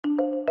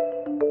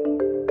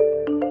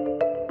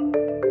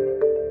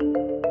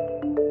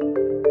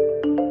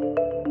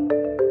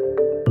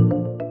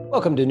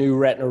Welcome to New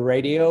Retina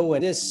Radio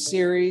and this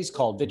series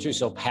called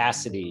Vitreous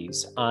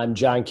Opacities. I'm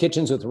John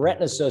Kitchens with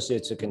Retina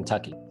Associates of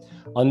Kentucky.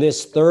 On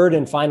this third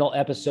and final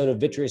episode of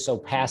Vitreous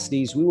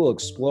Opacities, we will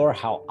explore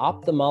how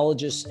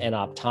ophthalmologists and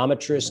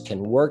optometrists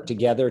can work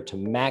together to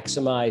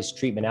maximize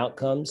treatment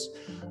outcomes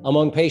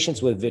among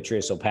patients with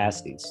vitreous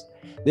opacities.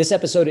 This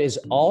episode is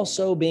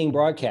also being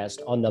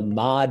broadcast on the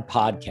MOD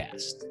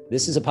podcast.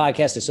 This is a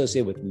podcast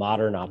associated with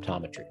modern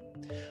optometry.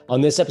 On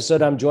this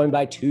episode, I'm joined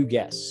by two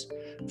guests.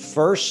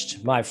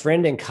 First, my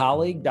friend and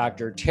colleague,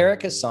 Dr.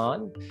 Tarek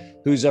Hassan,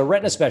 who's a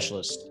retina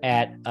specialist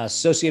at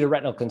Associated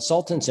Retinal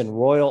Consultants in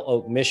Royal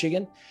Oak,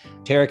 Michigan.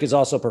 Tarek is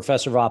also a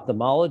professor of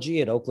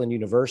ophthalmology at Oakland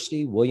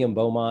University, William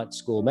Beaumont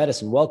School of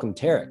Medicine. Welcome,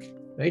 Tarek.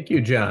 Thank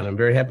you, John. I'm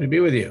very happy to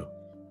be with you.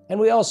 And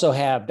we also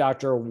have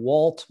Dr.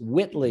 Walt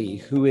Whitley,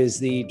 who is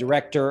the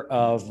Director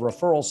of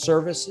Referral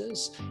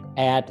Services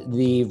at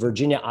the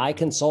Virginia Eye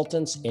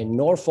Consultants in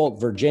Norfolk,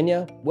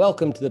 Virginia.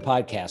 Welcome to the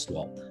podcast,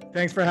 Walt.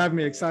 Thanks for having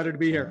me. Excited to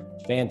be here.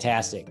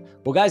 Fantastic.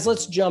 Well, guys,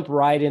 let's jump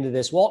right into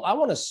this. Walt, I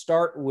want to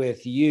start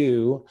with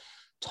you.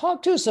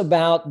 Talk to us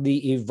about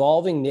the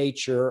evolving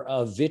nature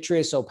of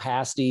vitreous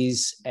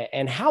opacities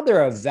and how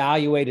they're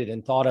evaluated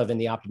and thought of in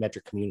the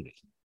optometric community.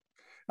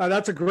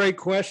 That's a great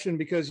question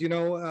because,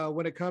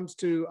 when it comes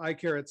to eye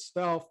care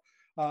itself,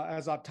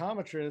 as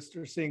optometrists,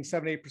 we're seeing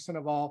 78%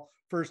 of all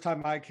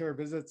first-time eye care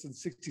visits and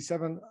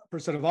 67%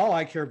 of all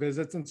eye care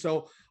visits. And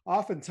so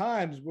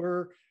oftentimes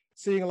we're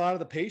seeing a lot of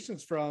the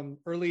patients from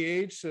early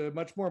age to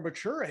much more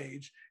mature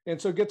age.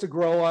 And so get to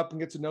grow up and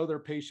get to know their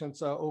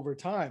patients over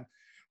time.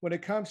 When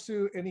it comes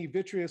to any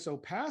vitreous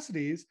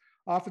opacities,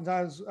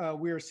 oftentimes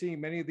we are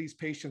seeing many of these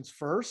patients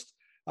first.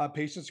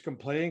 Patients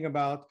complaining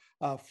about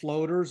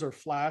floaters or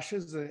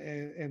flashes,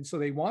 and so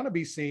they want to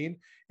be seen.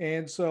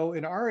 And so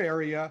in our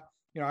area,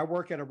 I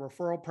work at a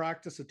referral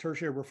practice, a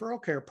tertiary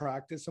referral care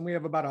practice, and we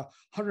have about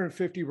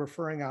 150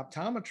 referring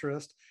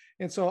optometrists.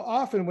 And so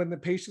often when the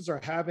patients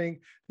are having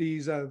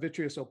these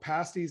vitreous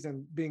opacities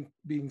and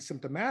being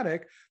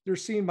symptomatic, they're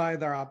seen by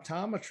their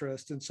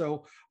optometrist. And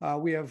so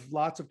we have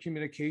lots of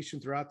communication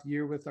throughout the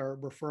year with our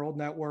referral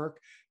network.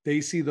 They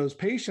see those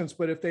patients,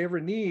 but if they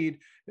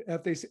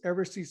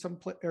ever see some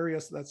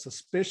areas that's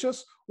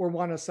suspicious or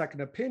want a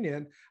second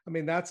opinion,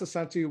 that's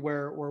essentially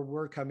where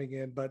we're coming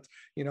in. But,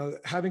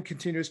 having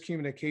continuous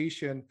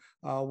communication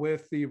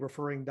with the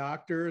referring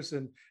doctors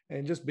and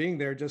just being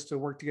there just to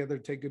work together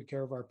to take good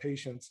care of our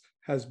patients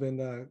has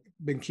been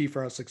key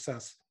for our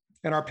success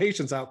and our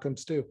patients'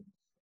 outcomes too.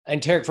 And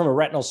Tarek, from a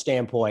retinal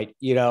standpoint,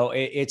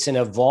 it's an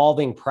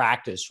evolving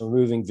practice,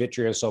 removing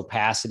vitreous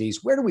opacities.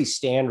 Where do we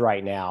stand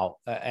right now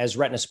as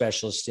retina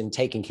specialists in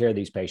taking care of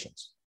these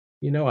patients?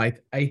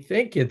 I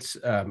think it's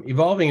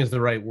evolving is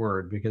the right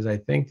word, because I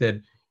think that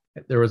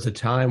there was a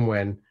time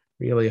when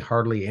really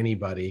hardly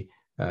anybody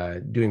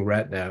doing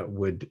retina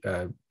would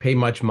pay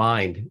much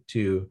mind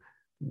to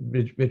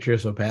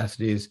vitreous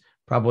opacities,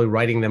 probably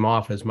writing them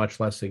off as much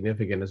less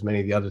significant as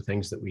many of the other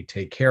things that we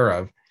take care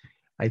of.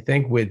 I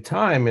think with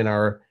time in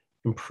our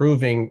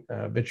improving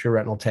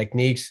vitreoretinal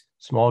techniques,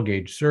 small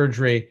gauge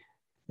surgery,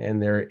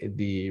 and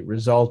the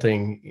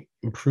resulting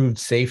improved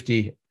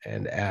safety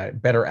and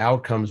better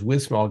outcomes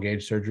with small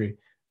gauge surgery,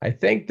 I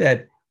think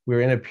that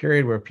we're in a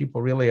period where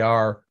people really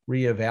are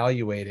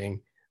reevaluating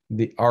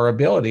our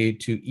ability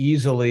to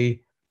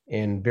easily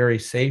and very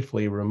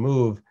safely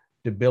remove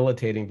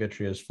debilitating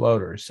vitreous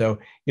floaters. So,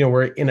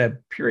 we're in a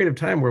period of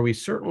time where we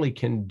certainly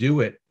can do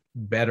it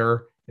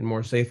better and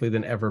more safely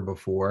than ever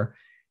before.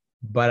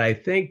 But I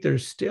think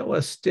there's still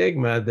a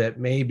stigma that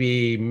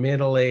maybe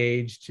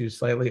middle-aged to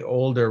slightly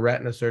older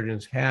retina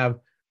surgeons have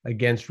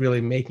against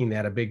really making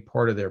that a big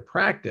part of their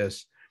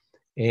practice.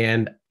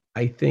 And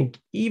I think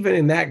even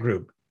in that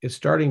group, it's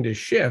starting to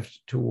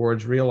shift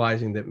towards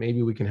realizing that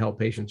maybe we can help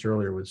patients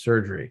earlier with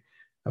surgery.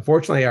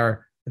 Unfortunately, I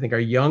think our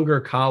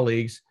younger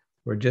colleagues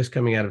who are just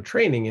coming out of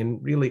training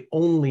and really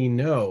only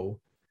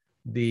know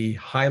the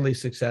highly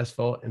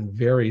successful and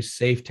very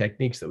safe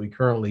techniques that we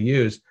currently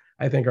use,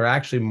 I think are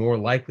actually more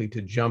likely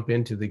to jump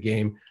into the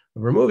game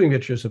of removing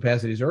vitreous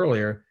opacities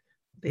earlier.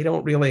 They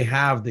don't really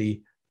have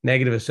the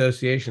negative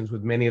associations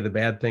with many of the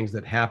bad things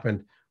that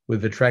happened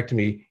with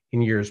vitrectomy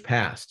in years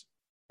past.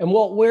 And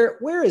Walt,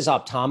 where is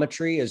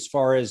optometry as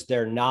far as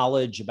their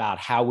knowledge about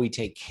how we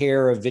take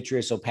care of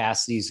vitreous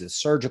opacities, the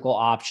surgical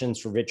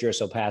options for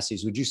vitreous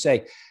opacities? Would you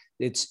say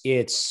it's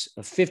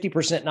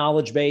 50%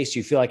 knowledge base?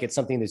 You feel like it's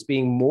something that's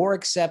being more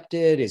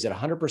accepted? Is it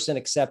 100%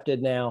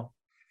 accepted now?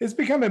 It's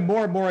becoming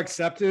more and more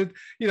accepted.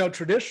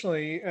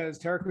 Traditionally, as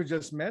Tarek was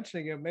just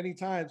mentioning, many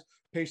times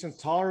patients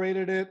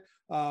tolerated it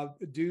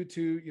due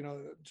to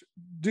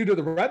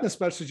the retina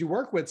specialists you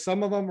work with.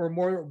 Some of them were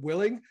more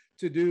willing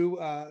to do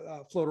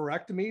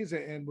floaterectomies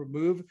and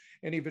remove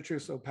any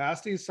vitreous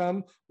opacities.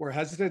 Some were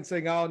hesitant,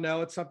 saying, "Oh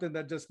no, it's something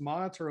that just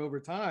monitor over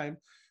time."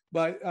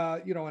 But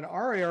in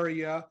our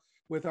area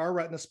with our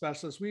retina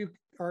specialists, we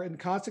are in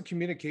constant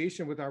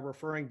communication with our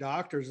referring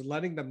doctors and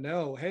letting them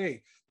know,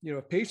 hey,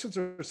 if patients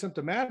are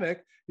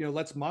symptomatic,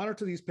 let's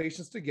monitor these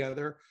patients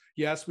together.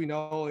 Yes, we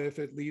know if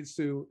it leads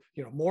to,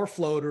 more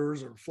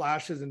floaters or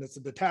flashes and it's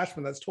a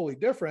detachment, that's totally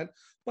different.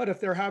 But if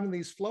they're having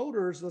these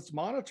floaters, let's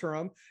monitor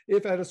them.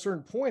 If at a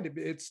certain point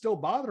it's still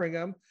bothering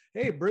them,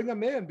 hey, bring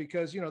them in,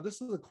 because,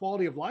 this is a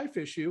quality of life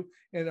issue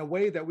in a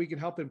way that we can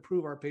help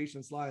improve our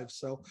patients' lives.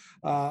 So,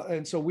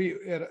 and so we,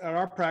 at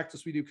our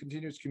practice, we do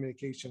continuous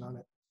communication on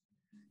it.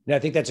 And I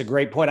think that's a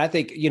great point. I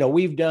think,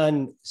 we've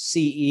done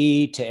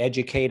CE to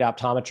educate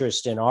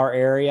optometrists in our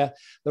area,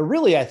 but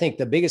really, I think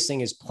the biggest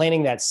thing is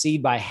planting that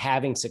seed by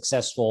having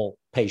successful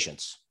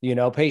patients,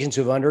 patients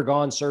who've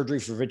undergone surgery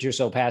for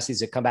vitreous opacities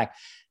that come back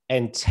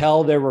and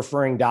tell their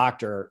referring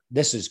doctor,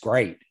 this is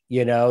great.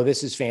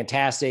 This is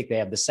fantastic. They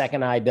have the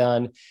second eye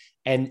done,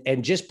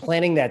 and just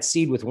planting that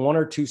seed with one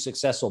or two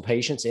successful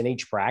patients in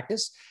each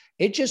practice,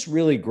 it just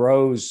really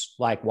grows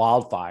like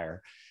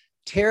wildfire.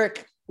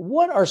 Tarek,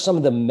 what are some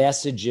of the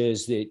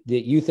messages that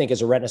you think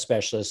as a retina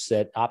specialist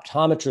that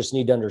optometrists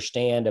need to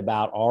understand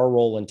about our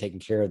role in taking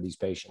care of these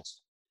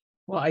patients?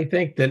 Well, I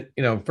think that,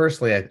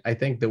 firstly, I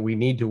think that we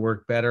need to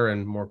work better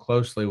and more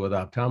closely with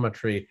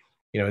optometry.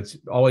 It's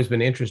always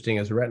been interesting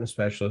as a retina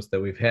specialist that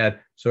we've had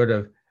sort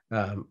of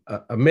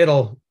a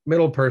middle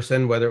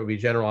person, whether it would be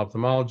general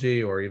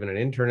ophthalmology or even an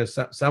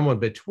internist, someone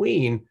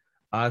between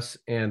us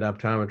and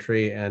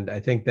optometry. And I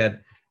think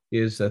that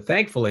is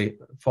thankfully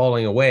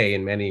falling away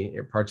in many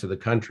parts of the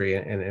country,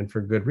 and for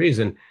good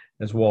reason.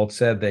 As Walt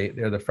said,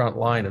 they're the front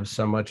line of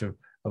so much of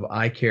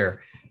eye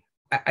care.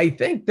 I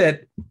think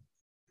that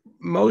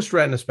most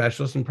retina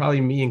specialists, and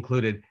probably me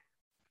included,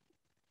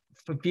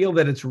 feel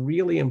that it's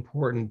really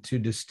important to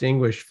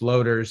distinguish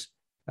floaters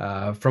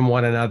from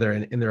one another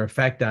and their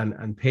effect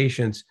on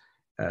patients,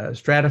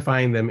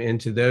 stratifying them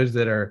into those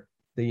that are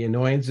the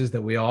annoyances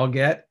that we all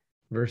get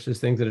versus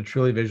things that are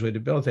truly visually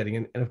debilitating.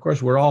 And of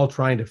course, we're all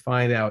trying to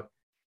find out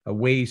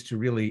ways to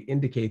really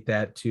indicate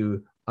that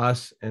to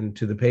us and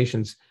to the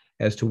patients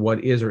as to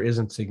what is or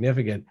isn't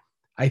significant.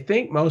 I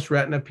think most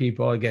retina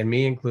people, again,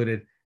 me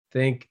included,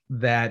 think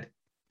that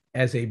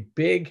as a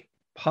big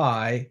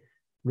pie,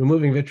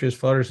 removing vitreous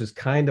floaters is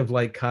kind of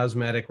like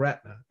cosmetic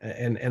retina.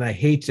 And I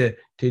hate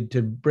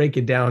to break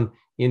it down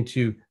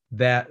into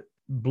that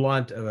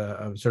blunt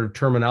of sort of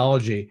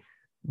terminology,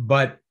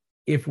 but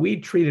if we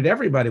treated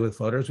everybody with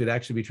floaters, we'd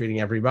actually be treating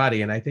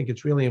everybody. And I think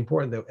it's really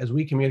important that as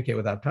we communicate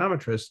with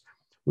optometrists,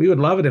 we would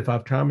love it if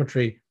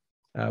optometry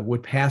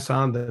would pass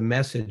on the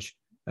message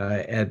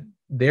at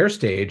their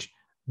stage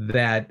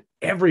that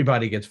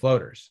everybody gets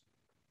floaters.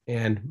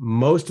 And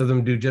most of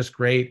them do just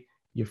great.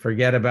 You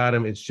forget about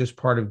them. It's just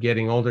part of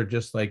getting older,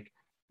 just like,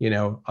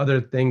 other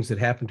things that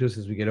happen to us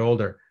as we get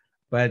older.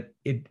 But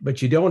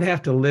you don't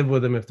have to live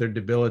with them if they're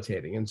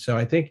debilitating. And so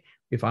I think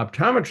if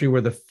optometry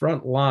were the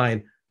front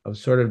line of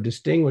sort of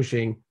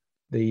distinguishing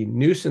the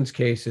nuisance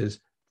cases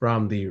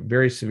from the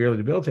very severely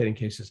debilitating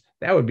cases,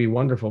 that would be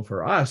wonderful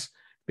for us,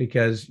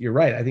 because you're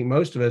right. I think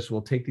most of us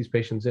will take these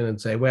patients in and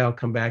say, well,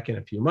 come back in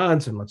a few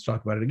months and let's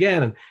talk about it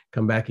again, and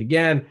come back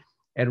again.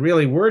 And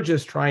really, we're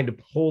just trying to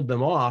hold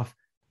them off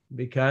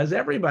because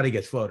everybody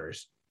gets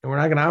floaters and we're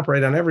not going to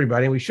operate on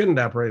everybody, and we shouldn't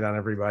operate on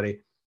everybody.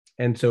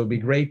 And so it'd be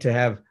great to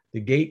have the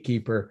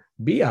gatekeeper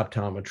be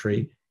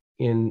optometry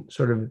in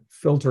sort of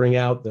filtering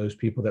out those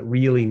people that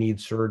really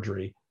need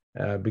surgery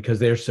because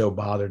they're so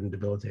bothered and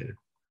debilitated.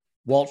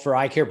 Walt, for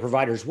eye care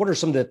providers, what are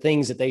some of the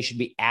things that they should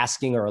be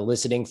asking or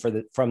eliciting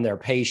from their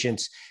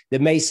patients that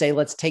may say,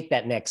 let's take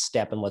that next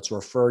step and let's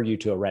refer you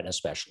to a retina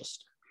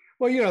specialist?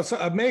 Well,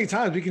 so many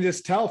times we can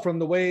just tell from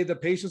the way the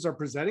patients are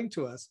presenting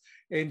to us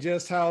and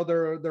just how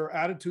their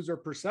attitudes or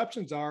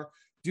perceptions are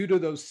due to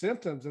those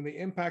symptoms and the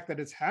impact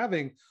that it's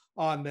having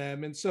on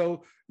them. And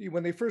so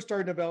when they first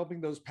started developing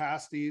those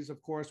pasties,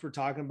 of course, we're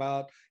talking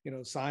about,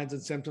 signs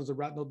and symptoms of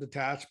retinal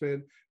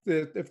detachment.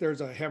 If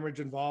there's a hemorrhage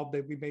involved,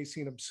 that we may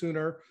see them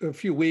sooner, a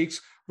few weeks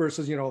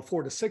versus,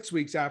 4 to 6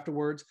 weeks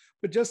afterwards,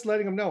 but just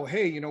letting them know,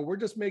 hey, we're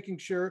just making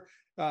sure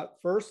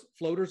first,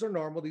 floaters are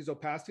normal. These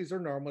opacities are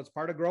normal. It's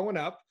part of growing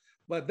up,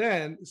 but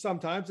then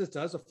sometimes it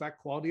does affect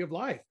quality of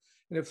life.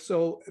 And if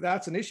so,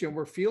 that's an issue. And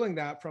we're feeling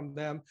that from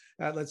them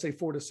at, let's say,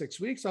 4 to 6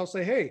 weeks. I'll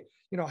say, hey,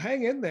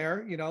 hang in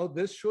there.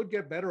 This should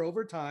get better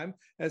over time.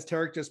 As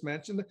Tarek just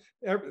mentioned,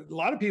 a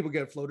lot of people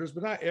get floaters,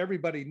 but not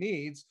everybody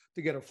needs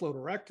to get a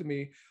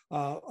floaterectomy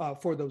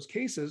for those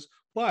cases.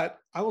 But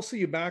I will see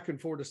you back in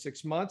 4 to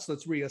 6 months.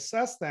 Let's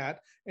reassess that.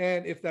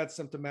 And if that's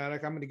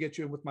symptomatic, I'm going to get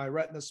you in with my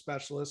retina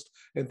specialist.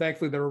 And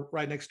thankfully, they're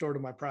right next door to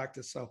my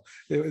practice. So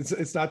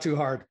it's not too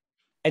hard.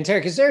 And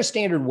Tarek, is there a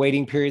standard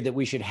waiting period that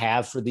we should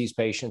have for these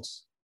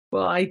patients?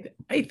 Well, I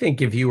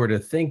think if you were to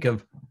think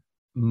of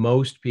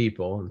most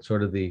people and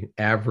sort of the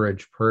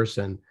average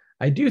person,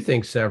 I do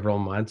think several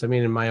months. I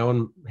mean, in my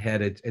own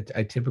head,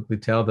 I typically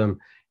tell them,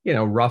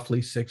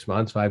 roughly 6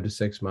 months, 5 to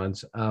 6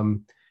 months,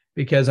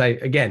 because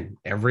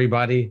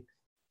everybody,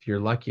 if you're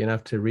lucky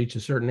enough to reach a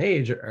certain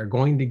age, are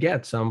going to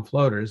get some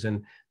floaters,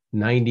 and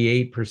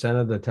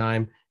 98% of the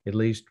time, at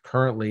least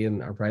currently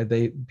in our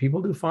practice,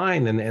 people do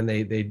fine, and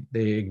they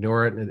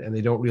ignore it, and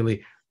they don't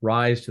really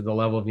rise to the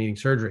level of needing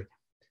surgery.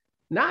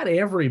 Not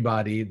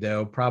everybody,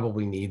 though,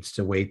 probably needs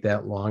to wait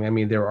that long. I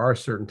mean, there are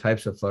certain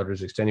types of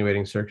floaters,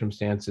 extenuating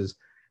circumstances,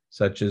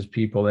 such as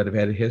people that have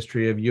had a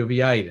history of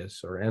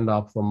uveitis or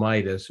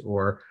endophthalmitis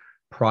or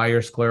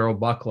prior scleral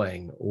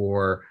buckling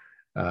or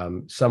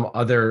some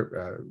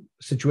other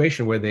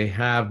situation where they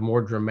have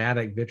more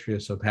dramatic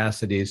vitreous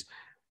opacities.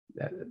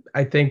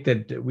 I think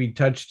that we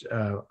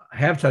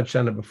have touched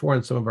on it before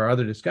in some of our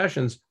other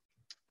discussions,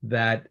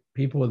 that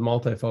people with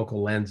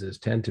multifocal lenses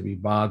tend to be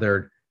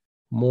bothered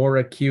more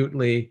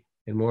acutely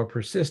and more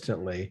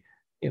persistently.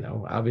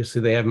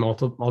 Obviously they have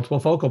multiple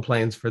focal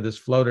planes for this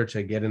floater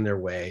to get in their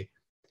way.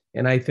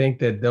 And I think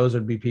that those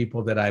would be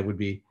people that I would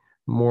be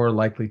more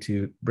likely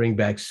to bring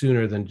back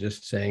sooner than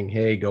just saying,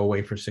 hey, go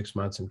away for 6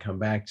 months and come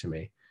back to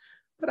me.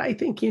 But I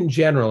think in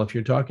general, if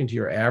you're talking to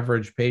your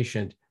average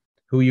patient,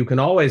 who you can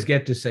always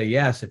get to say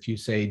yes, if you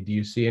say, do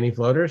you see any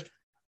floaters?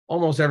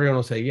 Almost everyone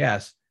will say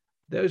yes.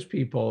 Those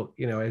people,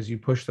 as you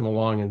push them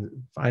along and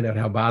find out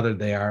how bothered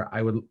they are,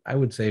 I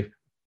would say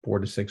 4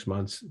 to 6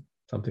 months,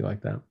 something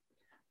like that.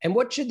 And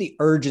what should the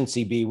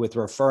urgency be with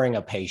referring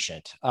a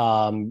patient?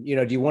 Do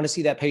you want to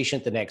see that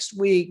patient the next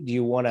week? Do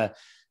you want to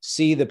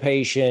see the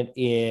patient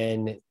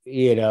in,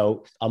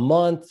 a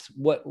month?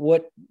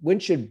 When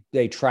should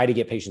they try to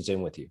get patients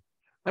in with you?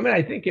 I mean,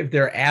 I think if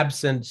they're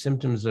absent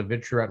symptoms of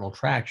vitreoretinal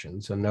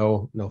traction, so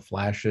no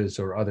flashes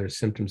or other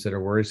symptoms that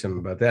are worrisome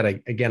about that,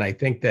 I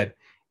think that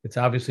it's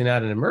obviously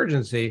not an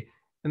emergency.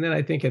 And then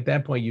I think at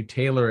that point, you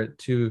tailor it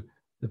to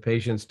the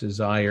patient's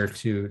desire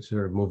to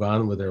sort of move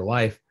on with their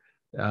life.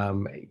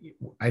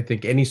 I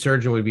think any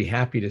surgeon would be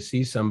happy to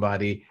see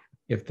somebody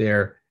if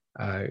they're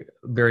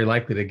very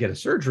likely to get a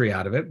surgery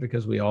out of it,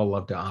 because we all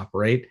love to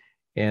operate.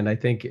 And I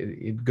think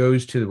it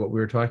goes to what we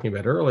were talking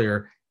about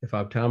earlier. If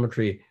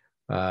optometry,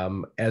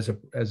 as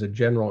a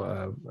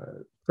general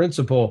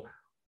principle,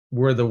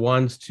 we're the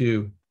ones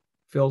to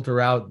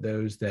filter out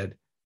those that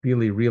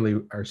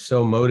really are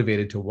so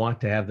motivated to want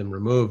to have them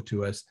removed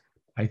to us,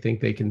 I think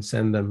they can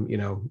send them,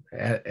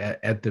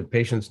 at the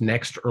patient's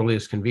next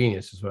earliest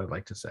convenience, is what I'd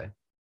like to say.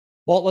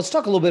 Well, let's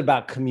talk a little bit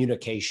about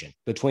communication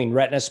between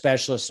retina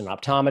specialists and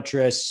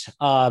optometrists.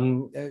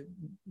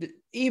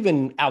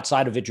 Even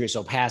outside of vitreous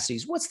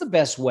opacities, what's the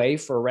best way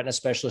for a retina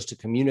specialist to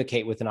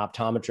communicate with an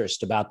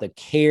optometrist about the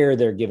care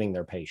they're giving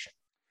their patient?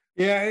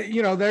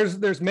 Yeah,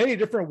 there's many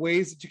different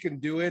ways that you can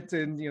do it.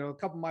 And, a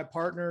couple of my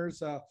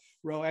partners,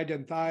 Ro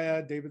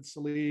Adyanthaya, David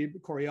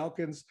Salib, Corey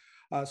Elkins.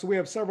 So we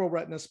have several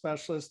retina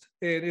specialists,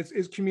 and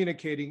it's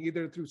communicating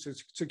either through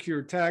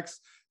secure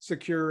text,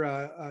 secure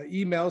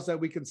emails that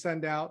we can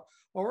send out,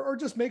 or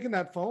just making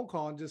that phone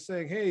call and just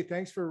saying, hey,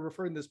 thanks for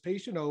referring this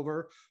patient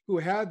over who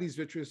had these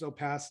vitreous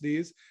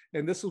opacities,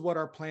 and this is what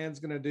our plan is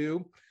going to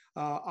do.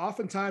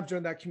 Oftentimes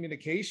during that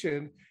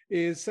communication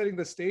is setting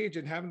the stage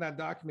and having that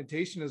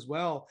documentation as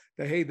well,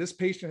 that, hey, this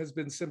patient has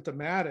been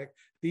symptomatic.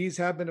 These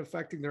have been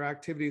affecting their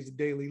activities of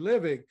daily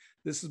living.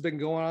 This has been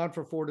going on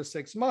for 4 to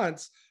 6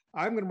 months.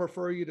 I'm going to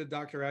refer you to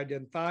Dr.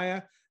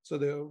 Adyanthaya. So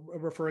the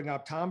referring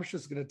optometrist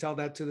is going to tell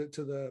that to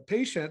the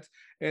patient.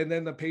 And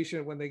then the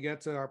patient, when they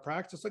get to our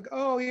practice, like,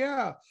 oh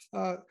yeah,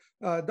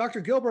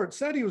 Dr. Gilbert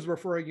said he was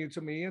referring you to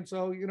me. And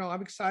so,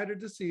 I'm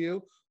excited to see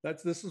you.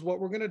 This is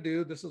what we're going to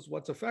do. This is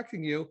what's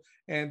affecting you.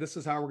 And this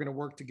is how we're going to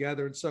work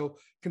together. And so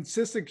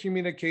consistent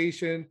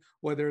communication,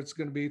 whether it's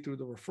going to be through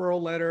the referral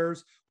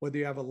letters, whether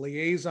you have a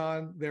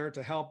liaison there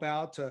to help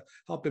out, to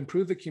help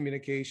improve the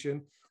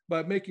communication,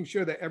 but making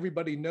sure that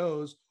everybody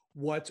knows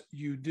what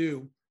you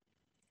do.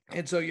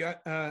 And so,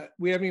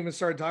 we haven't even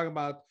started talking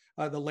about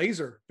the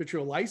laser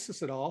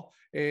vitreolysis at all.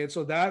 And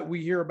so that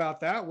we hear about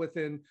that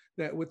within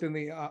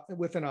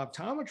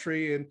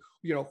optometry, and,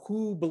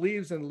 who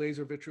believes in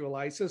laser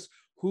vitreolysis,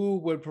 who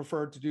would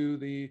prefer to do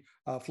the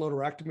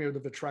floaterectomy or the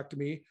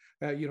vitrectomy.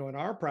 In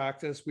our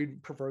practice, we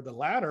prefer the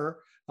latter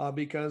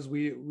because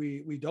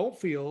we don't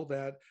feel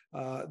that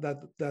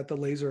the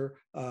laser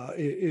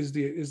is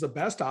the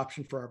best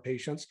option for our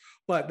patients.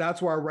 But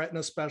that's where our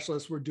retina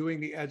specialists, we're doing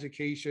the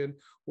education,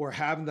 we're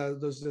having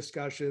those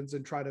discussions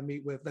and try to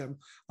meet with them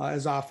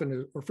as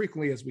often or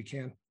frequently as we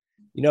can.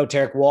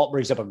 Tarek, Walt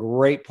brings up a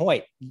great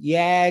point.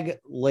 YAG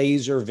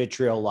laser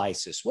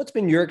vitreolysis. What's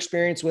been your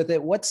experience with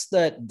it? What's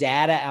the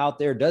data out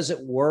there? Does it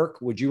work?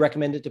 Would you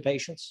recommend it to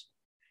patients?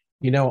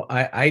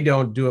 I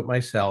don't do it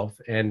myself,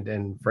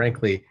 and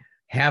frankly,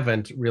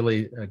 haven't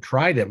really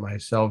tried it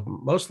myself,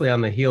 mostly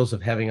on the heels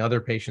of having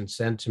other patients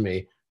sent to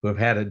me who have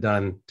had it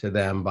done to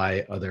them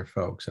by other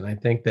folks. And I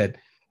think that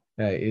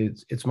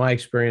it's my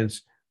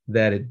experience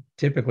that it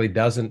typically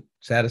doesn't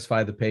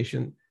satisfy the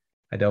patient.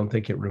 I don't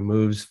think it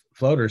removes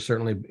floaters.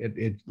 Certainly,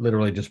 it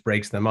literally just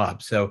breaks them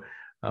up. So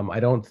I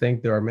don't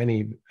think there are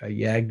many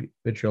YAG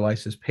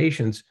vitreolysis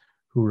patients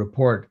who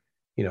report,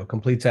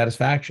 complete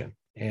satisfaction.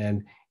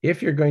 And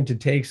if you're going to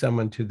take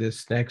someone to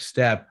this next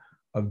step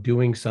of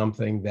doing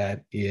something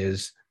that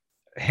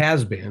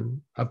has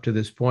been up to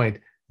this point,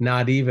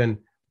 not even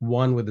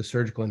one with a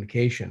surgical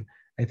indication,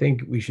 I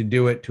think we should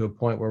do it to a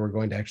point where we're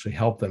going to actually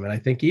help them. And I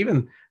think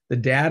even the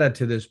data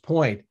to this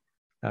point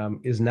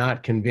is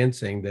not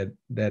convincing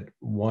that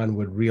one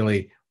would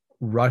really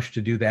rush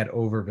to do that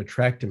over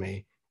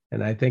vitrectomy.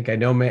 And I think I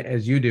know,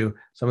 as you do,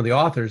 some of the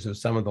authors of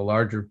some of the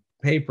larger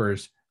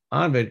papers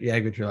on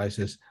YAG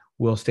vitriolysis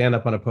will stand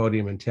up on a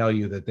podium and tell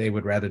you that they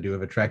would rather do a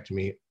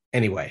vitrectomy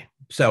anyway.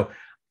 So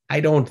I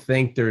don't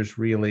think there's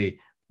really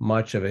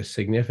much of a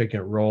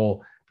significant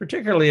role,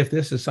 particularly if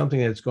this is something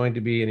that's going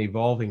to be an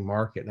evolving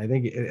market. And I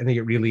think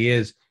it really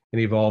is an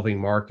evolving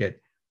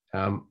market.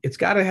 It's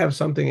got to have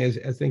something, as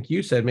I think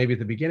you said, maybe at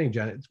the beginning,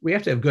 John, we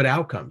have to have good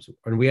outcomes,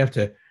 and we have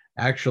to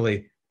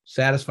actually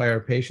satisfy our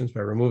patients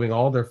by removing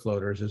all their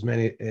floaters, as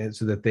many,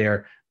 so that they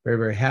are very,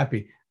 very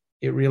happy.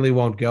 It really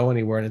won't go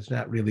anywhere, and it's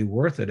not really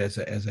worth it as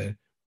a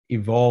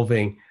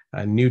evolving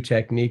new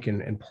technique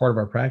and part of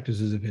our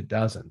practices if it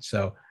doesn't.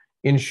 So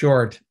in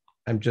short,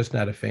 I'm just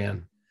not a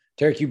fan.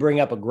 Derek, you bring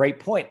up a great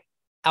point,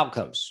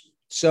 outcomes.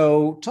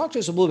 So talk to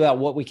us a little about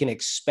what we can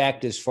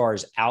expect as far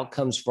as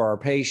outcomes for our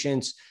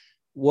patients.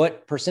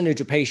 What percentage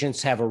of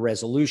patients have a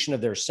resolution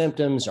of their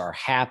symptoms, are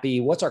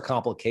happy? What's our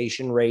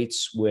complication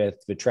rates with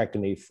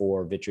vitrectomy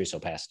for vitreous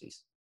opacities?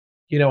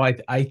 You know,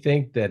 I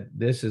think that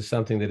this is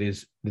something that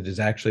is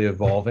actually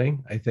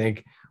evolving. I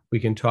think we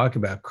can talk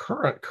about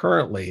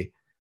currently.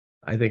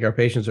 I think our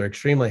patients are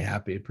extremely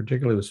happy,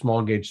 particularly with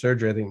small gauge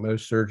surgery. I think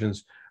most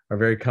surgeons are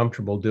very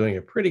comfortable doing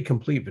a pretty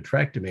complete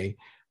vitrectomy.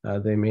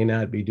 They may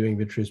not be doing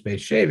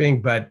vitreous-based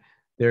shaving, but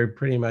they're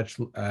pretty much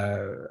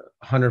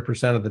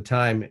 100% of the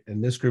time in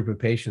this group of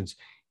patients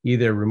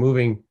either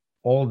removing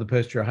all of the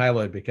posterior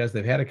hyaloid because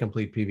they've had a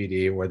complete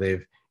PVD, or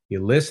they've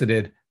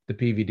elicited the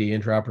PVD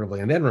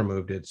intraoperatively and then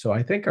removed it. So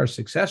I think our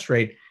success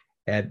rate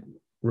at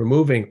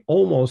removing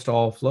almost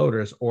all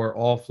floaters, or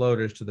all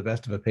floaters to the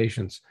best of a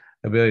patient's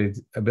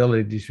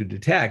ability to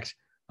detect,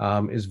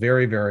 is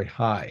very, very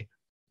high.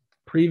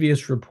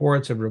 Previous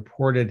reports have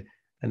reported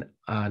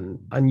an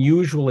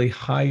unusually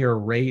higher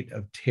rate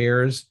of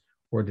tears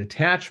or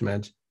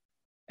detachment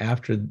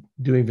after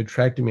doing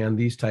vitrectomy on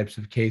these types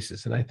of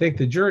cases. And I think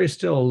the jury is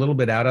still a little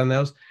bit out on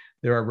those.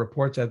 There are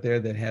reports out there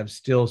that have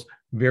still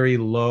very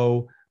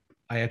low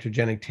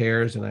iatrogenic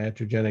tears and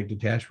iatrogenic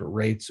detachment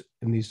rates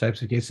in these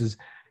types of cases.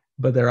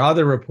 But there are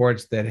other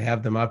reports that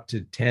have them up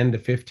to 10 to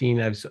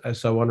 15. I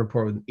saw one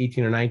report with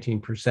 18 or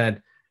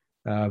 19%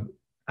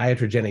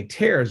 iatrogenic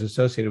tears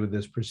associated with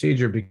this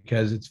procedure,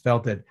 because it's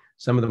felt that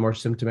some of the more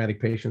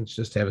symptomatic patients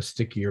just have a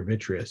stickier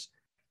vitreous.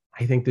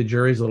 I think the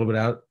jury's a little bit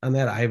out on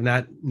that. I have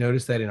not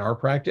noticed that in our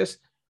practice,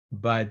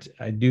 but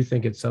I do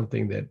think it's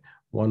something that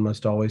one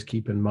must always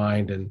keep in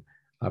mind, and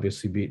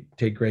obviously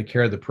take great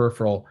care of the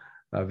peripheral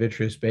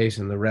vitreous base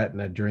and the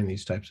retina during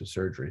these types of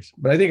surgeries.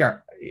 But I think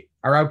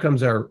our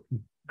outcomes are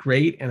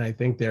great, and I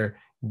think they're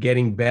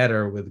getting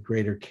better with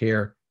greater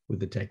care with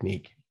the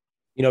technique.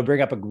 You know,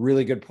 bring up a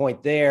really good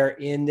point there,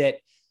 in that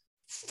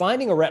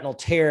finding a retinal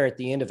tear at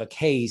the end of a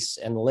case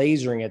and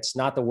lasering it's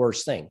not the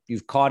worst thing.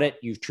 You've caught it,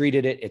 you've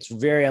treated it. It's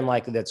very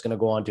unlikely that's going to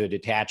go on to a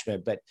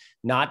detachment, but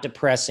not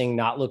depressing,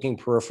 not looking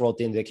peripheral at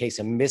the end of the case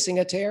and missing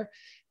a tear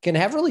can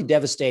have really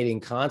devastating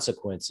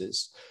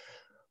consequences.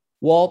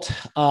 Walt,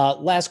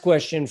 last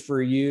question for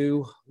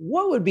you.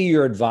 What would be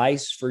your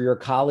advice for your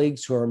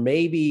colleagues who are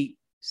maybe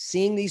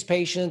seeing these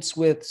patients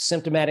with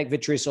symptomatic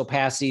vitreous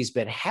opacities,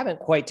 but haven't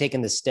quite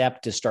taken the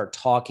step to start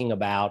talking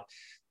about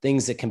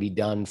things that can be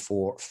done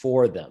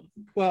for them?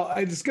 Well,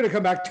 it's going to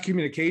come back to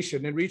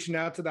communication and reaching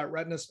out to that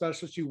retina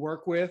specialist you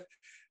work with,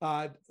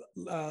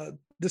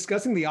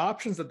 discussing the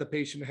options that the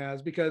patient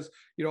has, because,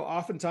 you know,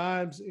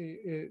 oftentimes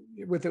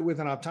with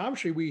an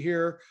optometry, we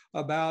hear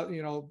about,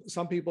 you know,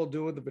 some people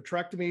doing the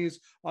vitrectomies,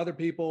 other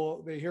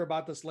people, they hear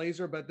about this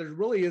laser, but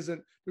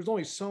there's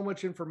only so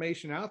much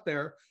information out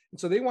there. And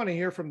so they want to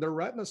hear from their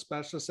retina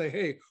specialist, say,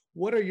 hey,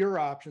 what are your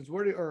options?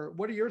 What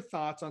are your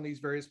thoughts on these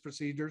various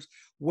procedures?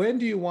 When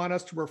do you want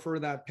us to refer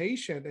that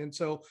patient? And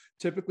so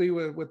typically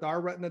with our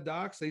retina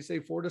docs, they say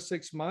 4 to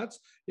 6 months.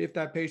 If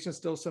that patient's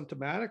still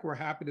symptomatic, we're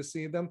happy to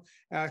see them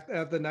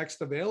at the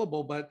next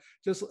available. But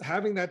just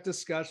having that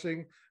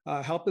discussion,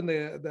 helping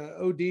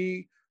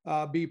the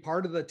OD be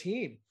part of the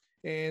team.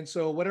 And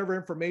so whatever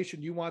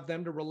information you want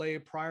them to relay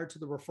prior to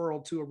the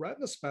referral to a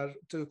retina specialist,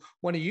 to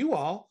one of you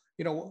all,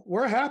 you know,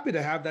 we're happy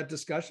to have that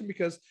discussion,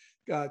 because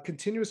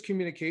continuous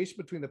communication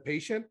between the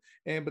patient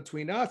and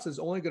between us is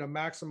only going to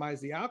maximize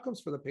the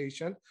outcomes for the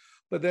patient.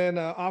 But then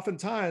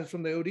oftentimes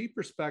from the OD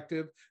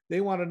perspective,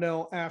 they want to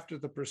know after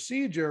the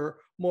procedure,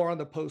 more on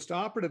the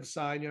post-operative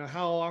side, you know,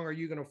 how long are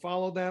you going to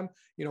follow them?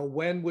 You know,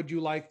 when would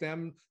you like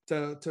them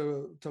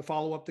to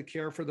follow up the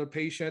care for the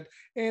patient,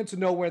 and to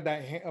know where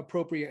that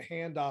appropriate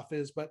handoff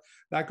is. But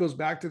that goes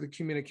back to the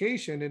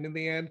communication. And in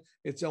the end,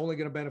 it's only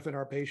going to benefit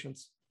our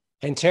patients.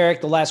 And Tarek,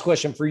 the last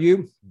question for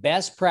you: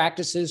 best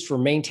practices for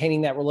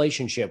maintaining that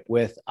relationship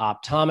with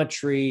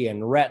optometry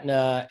and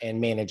retina and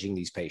managing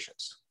these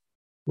patients?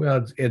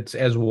 Well, it's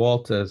as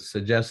Walt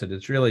suggested,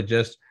 it's really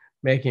just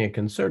making a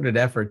concerted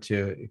effort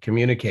to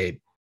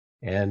communicate.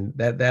 And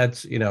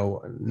that's, you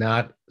know,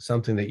 not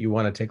something that you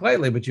want to take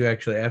lightly, but you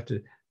actually have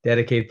to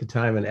dedicate the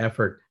time and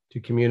effort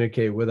to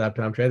communicate with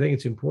optometry. I think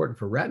it's important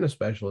for retina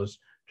specialists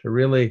to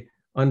really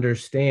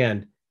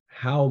understand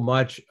how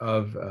much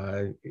of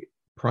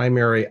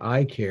primary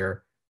eye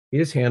care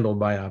is handled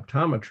by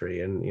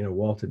optometry. And,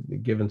 Walt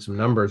had given some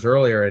numbers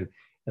earlier,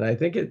 and I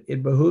think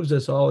it behooves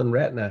us all in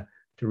retina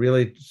to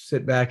really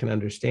sit back and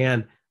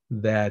understand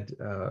that,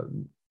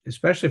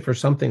 especially for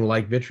something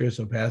like vitreous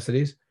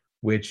opacities,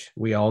 which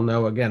we all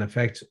know, again,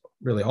 affects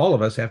really all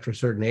of us after a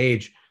certain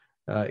age,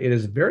 it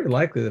is very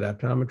likely that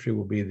optometry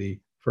will be the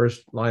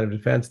first line of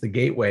defense, the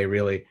gateway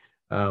really,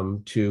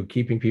 to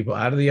keeping people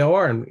out of the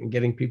OR and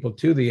getting people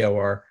to the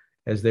OR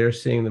as they're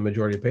seeing the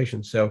majority of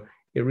patients. So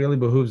it really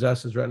behooves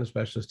us as retina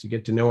specialists to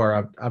get to know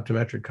our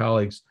optometric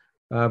colleagues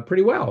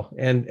pretty well.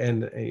 And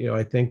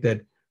I think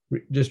that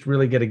just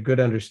really get a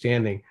good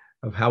understanding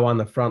of how on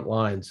the front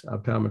lines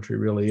optometry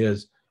really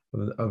is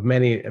of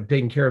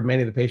taking care of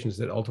many of the patients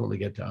that ultimately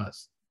get to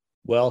us.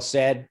 Well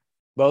said.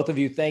 Both of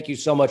you, thank you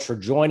so much for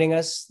joining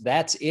us.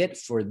 That's it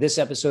for this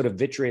episode of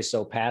Vitreous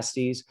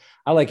Opacities.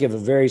 I'd like to give a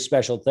very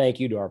special thank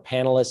you to our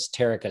panelists,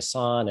 Tarek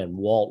Hassan and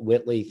Walt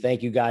Whitley.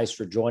 Thank you guys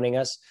for joining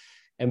us.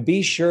 And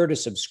be sure to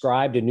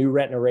subscribe to New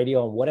Retina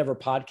Radio on whatever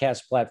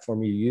podcast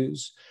platform you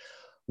use.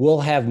 We'll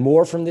have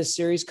more from this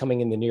series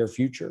coming in the near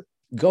future.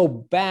 Go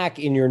back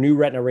in your New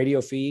Retina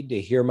Radio feed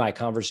to hear my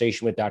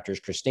conversation with Drs.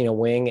 Christina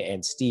Wing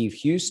and Steve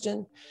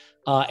Houston,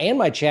 and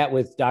my chat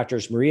with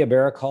Drs. Maria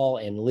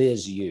Baracol and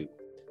Liz Yu.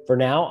 For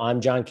now,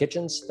 I'm John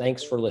Kitchens.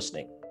 Thanks for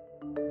listening.